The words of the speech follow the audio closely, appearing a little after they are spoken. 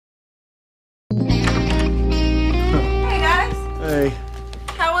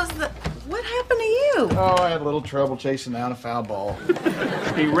do? Oh, I had a little trouble chasing down a foul ball.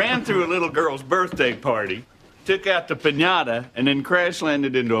 He ran through a little girl's birthday party, took out the piñata, and then crash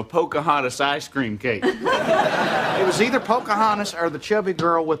landed into a Pocahontas ice cream cake. It was either Pocahontas or the chubby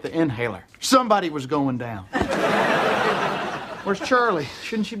girl with the inhaler. Somebody was going down. Where's Charlie?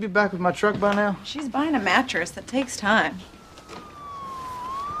 Shouldn't she be back with my truck by now? She's buying a mattress. That takes time.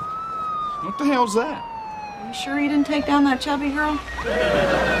 What the hell's that? Are you sure you didn't take down that chubby girl?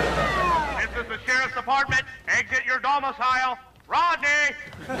 This is the sheriff's department. Exit your domicile. Rodney!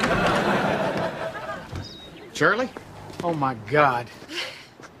 Charlie? Oh, my God.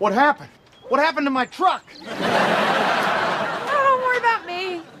 What happened? What happened to my truck? Oh, don't worry about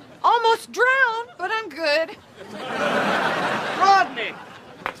me. Almost drowned, but I'm good. Rodney!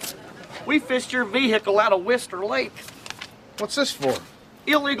 We fished your vehicle out of Wister Lake. What's this for?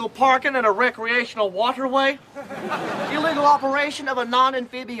 Illegal parking in a recreational waterway. Illegal operation of a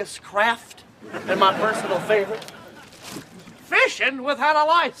non-amphibious craft. And my personal favorite, fishing without a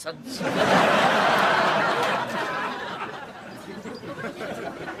license.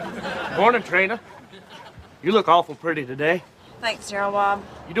 Morning, Trina. You look awful pretty today. Thanks, Gerald Bob.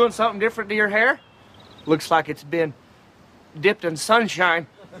 You doing something different to your hair? Looks like it's been dipped in sunshine.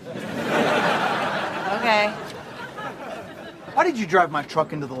 Okay. Why did you drive my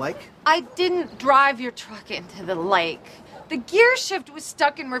truck into the lake? I didn't drive your truck into the lake. The gear shift was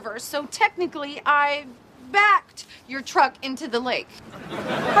stuck in reverse, so technically I backed your truck into the lake.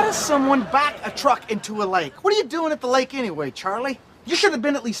 How does someone back a truck into a lake? What are you doing at the lake anyway, Charlie? You should have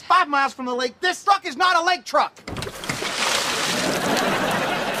been at least 5 miles from the lake. This truck is not a lake truck.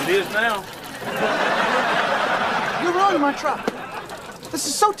 It is now. You ruined my truck. This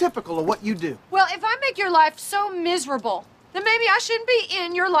is so typical of what you do. Well, if I make your life so miserable, then maybe I shouldn't be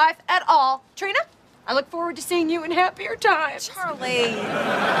in your life at all. Trina, I look forward to seeing you in happier times. Charlie.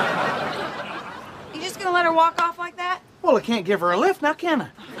 You just gonna let her walk off like that? Well, I can't give her a lift now, can I?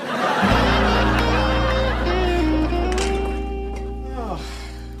 Oh,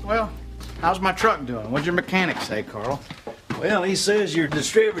 well, how's my truck doing? What'd your mechanic say, Carl? Well, he says your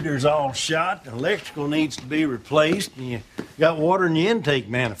distributor's all shot, the electrical needs to be replaced, and you got water in the intake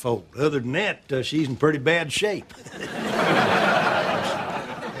manifold. Other than that, she's in pretty bad shape.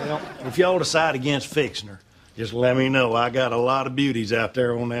 Well, if y'all decide against fixing her, just let me know. I got a lot of beauties out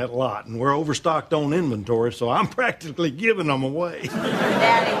there on that lot, and we're overstocked on inventory, so I'm practically giving them away.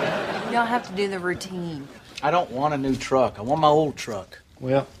 Daddy, you don't have to do the routine. I don't want a new truck. I want my old truck.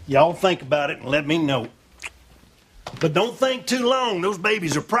 Well, y'all think about it and let me know. But don't think too long. Those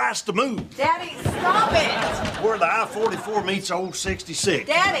babies are priced to move. Daddy, stop it! Where the I-44 meets Old 66.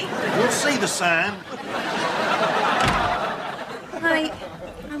 Daddy! You'll see the sign. Honey,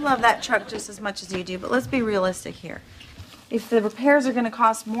 I love that truck just as much as you do, but let's be realistic here. If the repairs are going to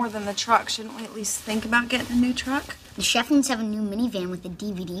cost more than the truck, shouldn't we at least think about getting a new truck? The Shefflins have a new minivan with a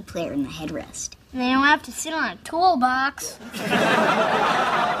DVD player in the headrest. They don't have to sit on a toolbox.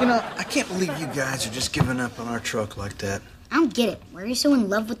 You know, I can't believe you guys are just giving up on our truck like that. I don't get it. Why are you so in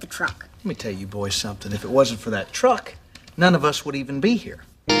love with the truck? Let me tell you boys something. If it wasn't for that truck, none of us would even be here.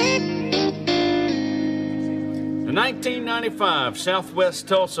 The 1995 Southwest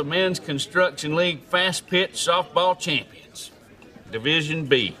Tulsa Men's Construction League Fast Pitch Softball Champions, Division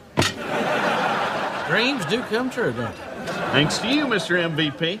B. Dreams do come true, don't they? Thanks to you, Mr.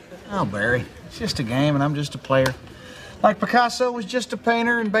 MVP. Oh, Barry, it's just a game and I'm just a player. Like Picasso was just a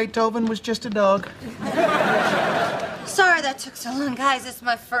painter and Beethoven was just a dog. Sorry that took so long, guys. It's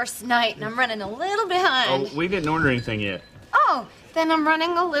my first night and I'm running a little behind. Oh, we didn't order anything yet. Oh, then I'm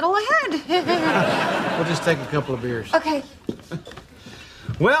running a little ahead. We'll just take a couple of beers. Okay.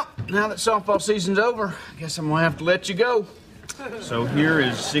 Well, now that softball season's over, I guess I'm gonna have to let you go. So here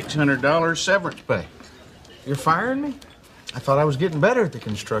is $600 severance pay. You're firing me? I thought I was getting better at the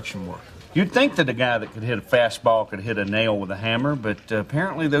construction work. You'd think that a guy that could hit a fastball could hit a nail with a hammer, but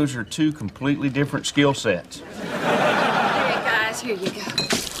apparently those are two completely different skill sets. Here, guys, here you go.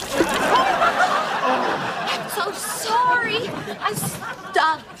 Oh, I'm so sorry. I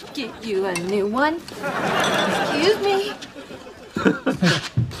stopped to get you a new one. Excuse me.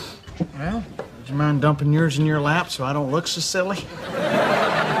 Well, would you mind dumping yours in your lap so I don't look so silly?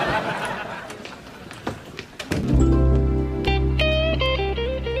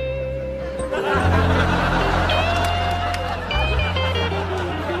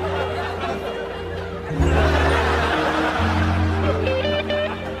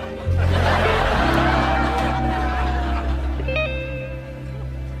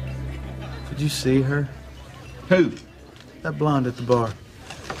 Did you see her? Who? That blonde at the bar.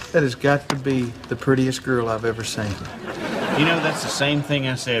 That has got to be the prettiest girl I've ever seen. You know, that's the same thing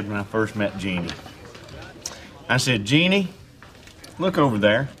I said when I first met Jeannie. I said, Jeannie, look over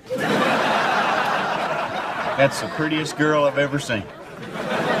there. That's the prettiest girl I've ever seen.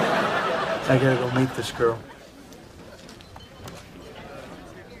 I gotta go meet this girl.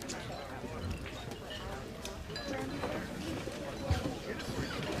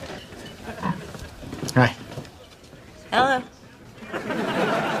 Hi. Hello.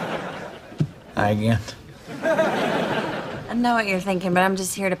 Hi again. I know what you're thinking, but I'm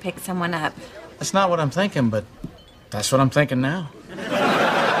just here to pick someone up. That's not what I'm thinking, but that's what I'm thinking now.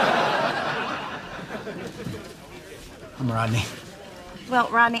 I'm Rodney. Well,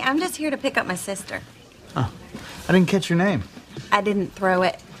 Rodney, I'm just here to pick up my sister. Oh, I didn't catch your name. I didn't throw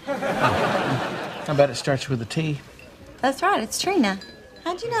it. I bet it starts with a T. That's right, it's Trina.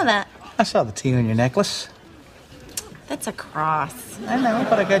 How'd you know that? I saw the T on your necklace. That's a cross. I know,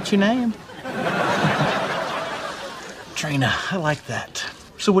 but I got your name. Trina, I like that.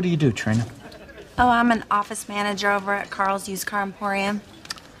 So what do you do, Trina? Oh, I'm an office manager over at Carl's Used Car Emporium.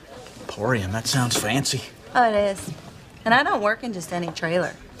 Emporium, that sounds fancy. Oh, it is. And I don't work in just any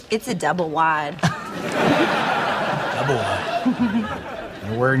trailer. It's a double wide. Double wide.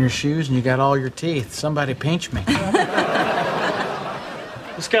 You're wearing your shoes and you got all your teeth. Somebody pinch me.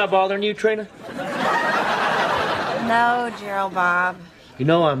 This guy bothering you, Trina? No, Gerald Bob. You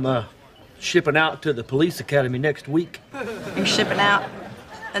know I'm shipping out to the police academy next week. You're shipping out?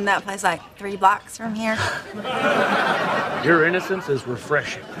 And that place like 3 blocks from here? Your innocence is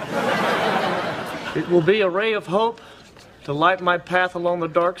refreshing. It will be a ray of hope to light my path along the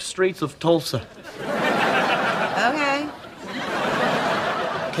dark streets of Tulsa. Okay.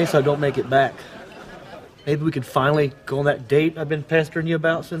 In case I don't make it back. Maybe we could finally go on that date I've been pestering you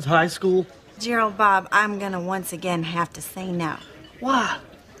about since high school. Gerald Bob, I'm gonna once again have to say no. Why?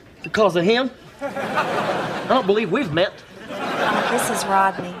 Because of him? I don't believe we've met. This is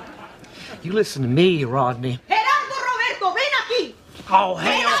Rodney. You listen to me, Rodney. Gerardo Roberto, ven aquí. Oh, Ven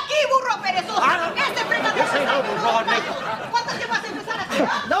hell. aquí, burro perezoso. Este frente This ain't over, Rodney. ¿Cuánto tiempo vas a empezar a hacer?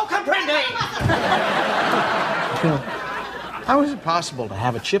 No comprende. How is it possible to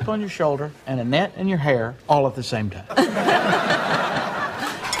have a chip on your shoulder and a net in your hair all at the same time?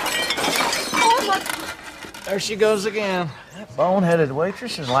 There she goes again. That bone-headed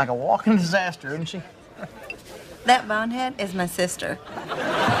waitress is like a walking disaster, isn't she? That bonehead is my sister.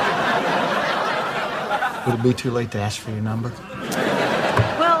 Would it be too late to ask for your number?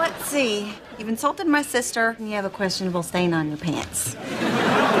 Well, let's see. You've insulted my sister, and you have a questionable stain on your pants.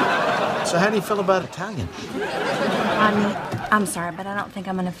 So how do you feel about Italian? Rodney, I'm sorry, but I don't think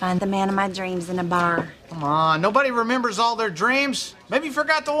I'm gonna find the man of my dreams in a bar. Come on, nobody remembers all their dreams. Maybe you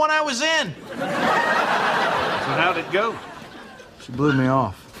forgot the one I was in. So how'd it go? She blew me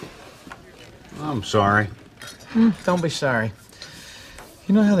off. I'm sorry. Don't be sorry.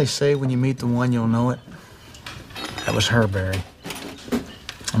 You know how they say when you meet the one, you'll know it? That was her, Barry.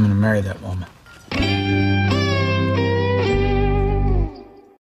 I'm gonna marry that woman.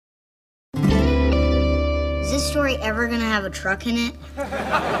 Is this story ever gonna have a truck in it?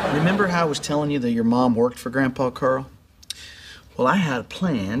 Remember how I was telling you that your mom worked for Grandpa Carl? Well, I had a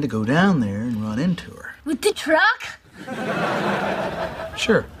plan to go down there and run into her. With the truck?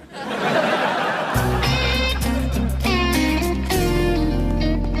 Sure.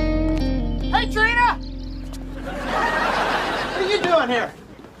 Hey, Trina! What are you doing here?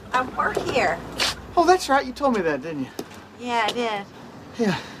 I work here. Oh, that's right. You told me that, didn't you? Yeah, I did.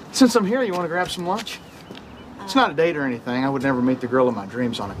 Yeah. Since I'm here, you want to grab some lunch? It's not a date or anything. I would never meet the girl of my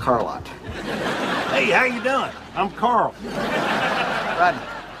dreams on a car lot. Hey, how you doing? I'm Carl. Rodney.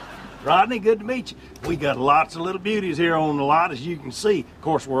 Rodney, good to meet you. We got lots of little beauties here on the lot, as you can see. Of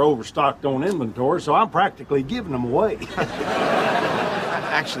course, we're overstocked on inventory, so I'm practically giving them away.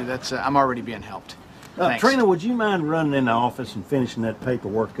 Actually, that's I'm already being helped. Thanks. Trina, would you mind running in the office and finishing that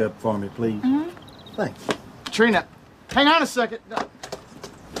paperwork up for me, please? Thanks. Trina, hang on a second.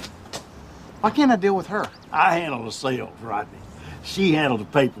 Why can't I deal with her? I handle the sales, Rodney. She handled the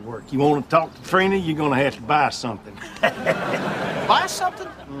paperwork. You want to talk to Trina, you're going to have to buy something. Buy something?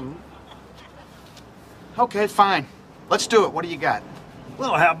 Okay, fine. Let's do it. What do you got?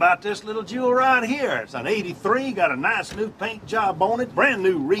 Well, how about this little jewel right here? It's an 83, got a nice new paint job on it, brand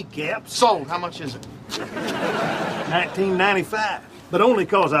new recaps. Sold. How much is it? $19.95, but only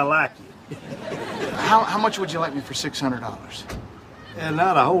 'cause I like you. How much would you like me for $600? And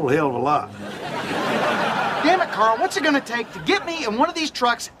not a whole hell of a lot. Damn it, Carl. What's it going to take to get me in one of these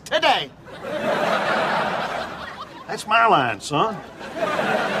trucks today? That's my line, son.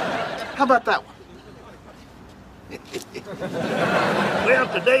 How about that one? Well,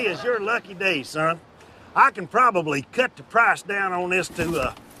 today is your lucky day, son. I can probably cut the price down on this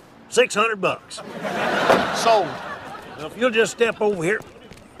to $600. Sold. Well, if you'll just step over here.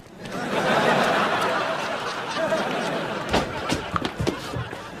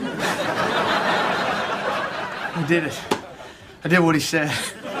 I did it. I did what he said.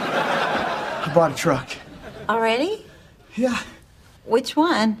 I bought a truck. Already? Yeah. Which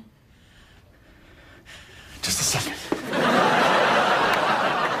one? Just a second.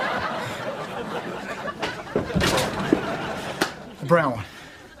 The brown one.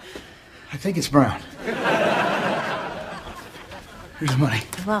 I think it's brown. Here's the money.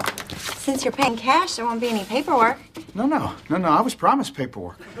 Well, since you're paying cash, there won't be any paperwork. No. I was promised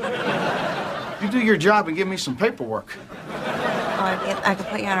paperwork. You do your job and give me some paperwork. I could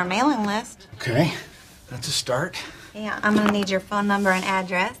put you on our mailing list. Okay. That's a start. Yeah, I'm gonna need your phone number and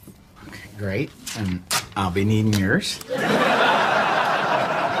address. Okay, great. And I'll be needing yours.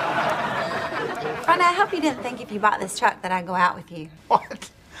 Rodney, I hope you didn't think if you bought this truck that I'd go out with you. What?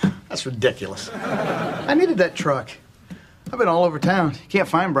 That's ridiculous. I needed that truck. I've been all over town. You can't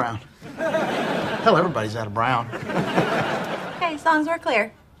find brown. Hell, everybody's out of brown. Okay, as long as we're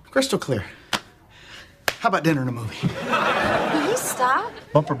clear. Crystal clear. How about dinner and a movie? Will you stop?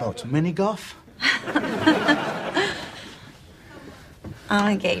 Bumper boats, mini golf? I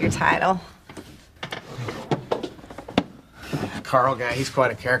want to get your title. Carl guy, he's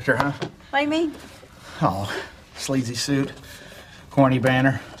quite a character, huh? What do you mean? Oh, sleazy suit, corny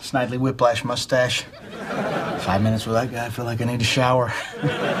banner, snidely whiplash mustache. 5 minutes with that guy, I feel like I need a shower.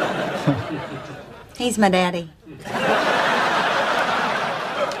 He's my daddy.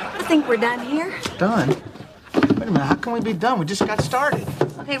 I think we're done here. Done? Wait a minute, how can we be done? We just got started.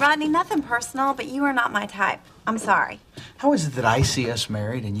 Okay, Rodney, nothing personal, but you are not my type. I'm sorry. How is it that I see us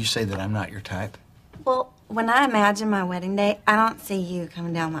married and you say that I'm not your type? Well, when I imagine my wedding day, I don't see you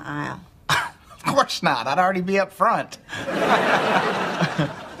coming down the aisle. Of course not. I'd already be up front.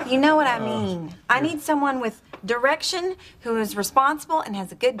 You know what I mean. I need someone with direction, who is responsible and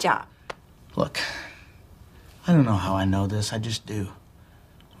has a good job. Look, I don't know how I know this. I just do.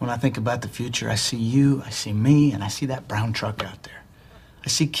 When I think about the future, I see you, I see me, and I see that brown truck out there. I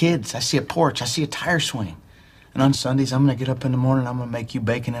see kids, I see a porch, I see a tire swing. And on Sundays, I'm gonna get up in the morning, I'm gonna make you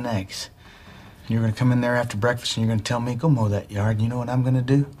bacon and eggs. And you're gonna come in there after breakfast and you're gonna tell me, go mow that yard. And you know what I'm gonna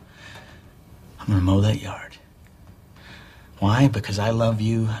do? I'm gonna mow that yard. Why? Because I love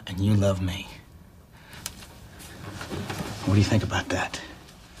you and you love me. What do you think about that?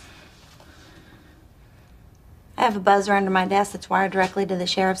 I have a buzzer under my desk that's wired directly to the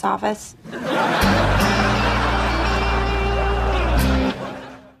sheriff's office. Now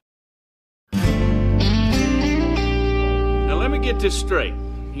let me get this straight.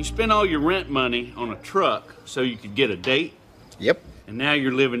 You spent all your rent money on a truck so you could get a date, Yep. and now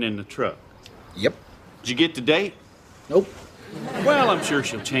you're living in the truck. Yep. Did you get the date? Nope. Well, I'm sure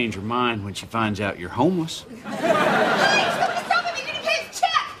she'll change her mind when she finds out you're homeless. Stop him! He didn't pay his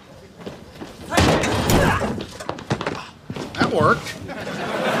check! That worked.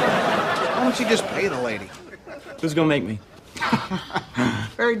 Why don't you just pay the lady? Who's gonna make me?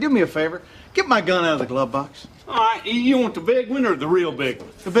 Barry, do me a favor. Get my gun out of the glove box. All right, you want the big one or the real big one?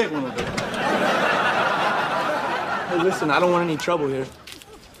 The big one will do. Hey, listen, I don't want any trouble here.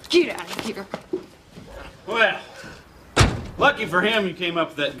 Get out of here. Well, lucky for him you came up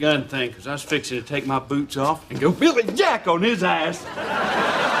with that gun thing, because I was fixing to take my boots off and go Billy Jack on his ass.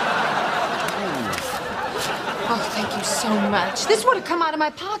 Oh, thank you so much. This would have come out of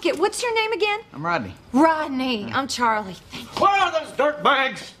my pocket. What's your name again? I'm Rodney. Rodney. I'm Charlie. Thank you. Where are those dirt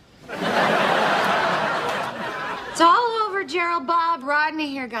bags? It's all over, Gerald. Bob. Rodney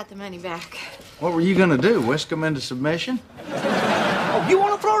here got the money back. What were you gonna do? Whisk them into submission? Oh, you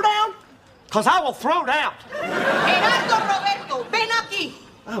want to throw down? Because I will throw down. Gerardo Roberto, ven aquí.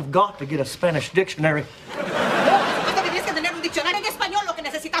 I've got to get a Spanish dictionary. Supuestamente tienes que tener un diccionario en español. Lo que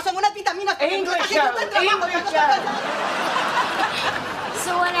necesitas son unas vitaminas. English, Haciendo el trabajo.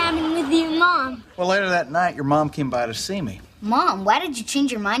 So what happened with your mom? Well, later that night, your mom came by to see me. Mom, why did you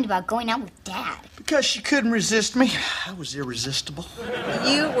change your mind about going out with Dad? Because she couldn't resist me. I was irresistible.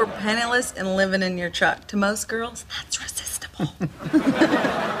 You were penniless and living in your truck. To most girls, that's resistible.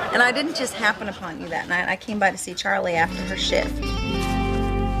 And I didn't just happen upon you that night. I came by to see Charlie after her shift.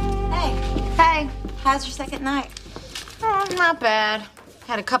 Hey. Hey. How's your second night? Oh, not bad.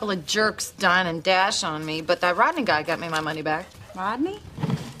 Had a couple of jerks dine and dash on me, but that Rodney guy got me my money back. Rodney?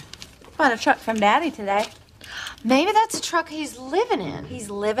 Bought a truck from Daddy today. Maybe that's the truck he's living in. He's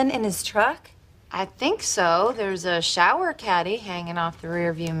living in his truck? I think so. There's a shower caddy hanging off the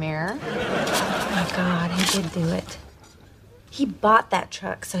rearview mirror. Oh, my God, he did do it. He bought that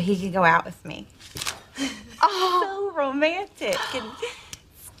truck so he could go out with me. Oh, so romantic and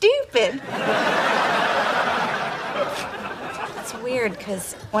stupid. It's weird,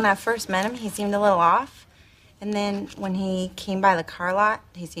 because when I first met him, he seemed a little off. And then when he came by the car lot,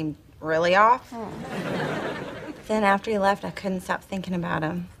 he seemed really off. Then after he left, I couldn't stop thinking about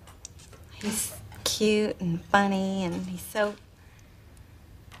him. He's cute and funny, and he's so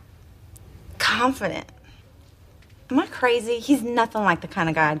confident. Am I crazy? He's nothing like the kind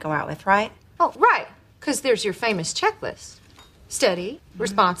of guy I'd go out with, right? Oh, right. Because there's your famous checklist. Steady,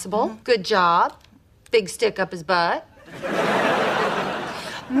 responsible, good job, big stick up his butt.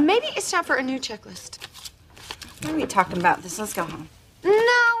 Maybe it's time for a new checklist. What are we talking about this? Let's go home. No,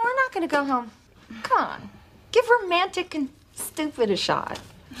 we're not going to go home. Come on. Give romantic and stupid a shot.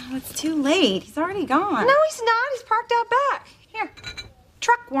 Oh, it's too late. He's already gone. No, he's not. He's parked out back. Here,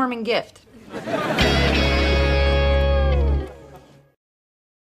 truck warming gift.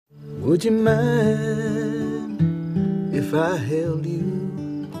 Would you mind if I held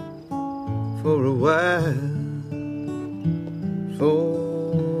you for a while?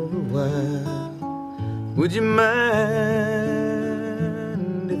 For a while. Would you mind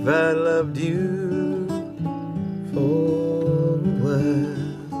if I loved you for a while?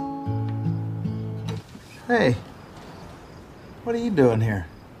 Hey, what are you doing here?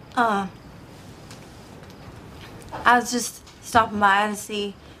 I was just stopping by to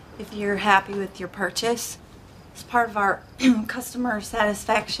see if you're happy with your purchase. It's part of our customer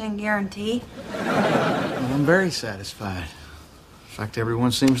satisfaction guarantee. Well, I'm very satisfied. In fact,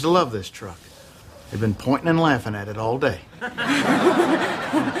 everyone seems to love this truck. They've been pointing and laughing at it all day.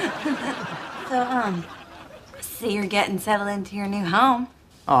 So, see you're getting settled into your new home.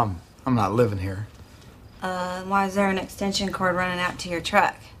 I'm not living here. Why is there an extension cord running out to your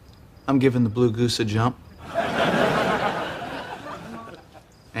truck? I'm giving the Blue Goose a jump.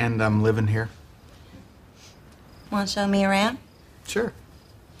 And I'm living here. Want to show me around? Sure.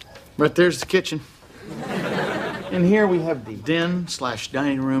 Right there's the kitchen. And here we have the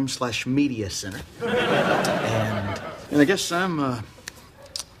den/dining room/media center. And I guess I'm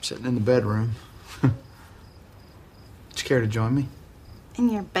sitting in the bedroom. Would you care to join me? In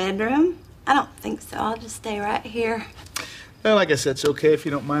your bedroom? I don't think so. I'll just stay right here. Well, I guess that's okay if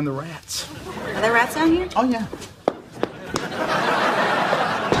you don't mind the rats. Are there rats down here? Oh, yeah.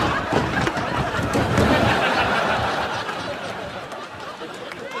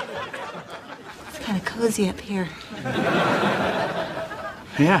 It's kind of cozy up here.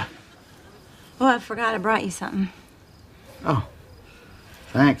 Yeah. Oh, I forgot I brought you something. Oh,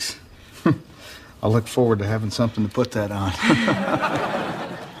 thanks. I'll look forward to having something to put that on.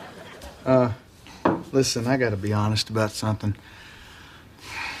 Listen, I gotta be honest about something.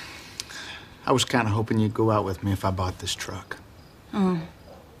 I was kind of hoping you'd go out with me if I bought this truck. Oh.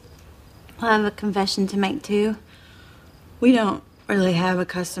 I have a confession to make, too. We don't really have a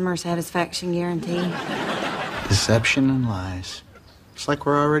customer satisfaction guarantee. Deception and lies. It's like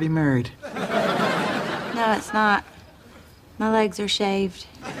we're already married. No, it's not. My legs are shaved.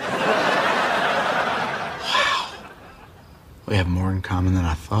 Wow. We have more in common than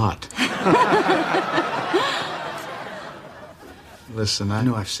I thought. Listen, I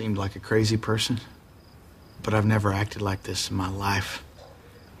know I've seemed like a crazy person, but I've never acted like this in my life.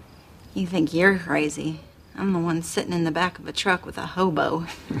 You think you're crazy. I'm the one sitting in the back of a truck with a hobo.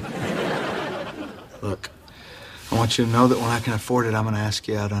 Look, I want you to know that when I can afford it, I'm going to ask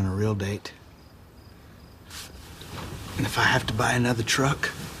you out on a real date. And if I have to buy another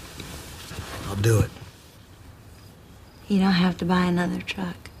truck, I'll do it. You don't have to buy another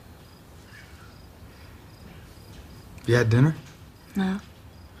truck. You had dinner? No.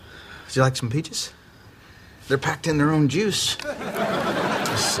 Would you like some peaches? They're packed in their own juice.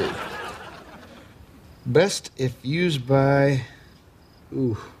 Let's see. Best if used by...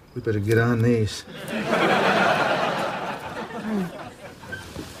 Ooh, we better get on these.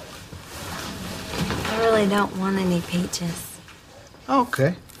 I really don't want any peaches.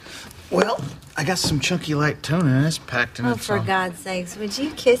 Okay. Well, I got some chunky light tuna and it's packed in Oh, its for own... God's sakes, would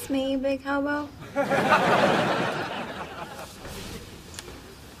you kiss me, you big hobo?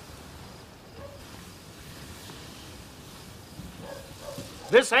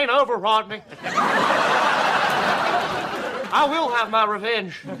 This ain't over, Rodney. I will have my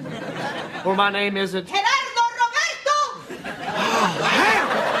revenge. Or my name isn't... Gerardo Roberto!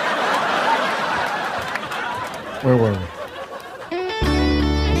 Where were we?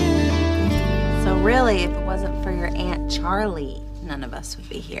 So really, if it wasn't for your Aunt Charlie, none of us would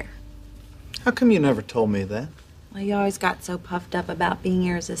be here. How come you never told me that? Well, you always got so puffed up about being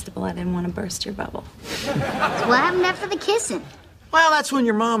irresistible, I didn't want to burst your bubble. So what happened after the kissing? Well, that's when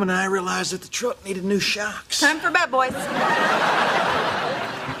your mom and I realized that the truck needed new shocks. Time for bed, boys.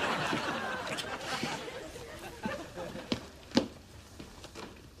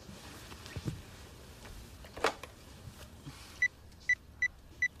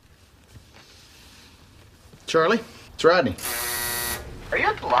 Charlie, it's Rodney. Are you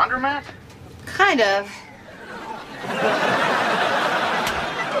at the laundromat? Kind of.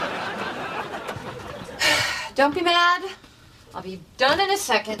 Don't be mad. I'll be done in a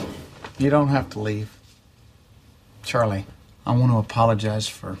second. You don't have to leave. Charlie, I want to apologize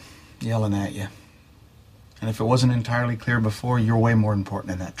for yelling at you. And if it wasn't entirely clear before, you're way more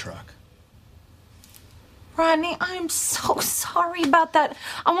important in that truck. Rodney, I'm so sorry about that.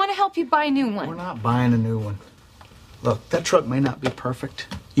 I want to help you buy a new one. We're not buying a new one. Look, that truck may not be perfect.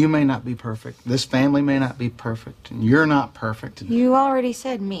 You may not be perfect. This family may not be perfect. And you're not perfect. You already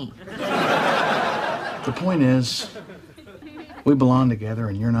said me. The point is, we belong together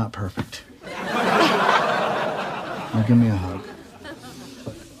and you're not perfect. Now give me a hug.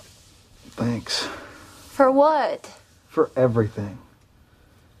 Thanks. For what? For everything.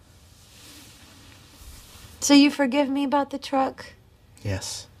 So you forgive me about the truck?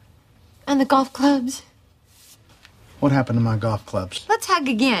 Yes. And the golf clubs? What happened to my golf clubs? Let's hug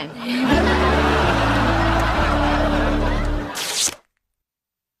again.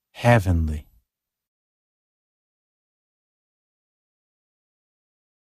 Heavenly.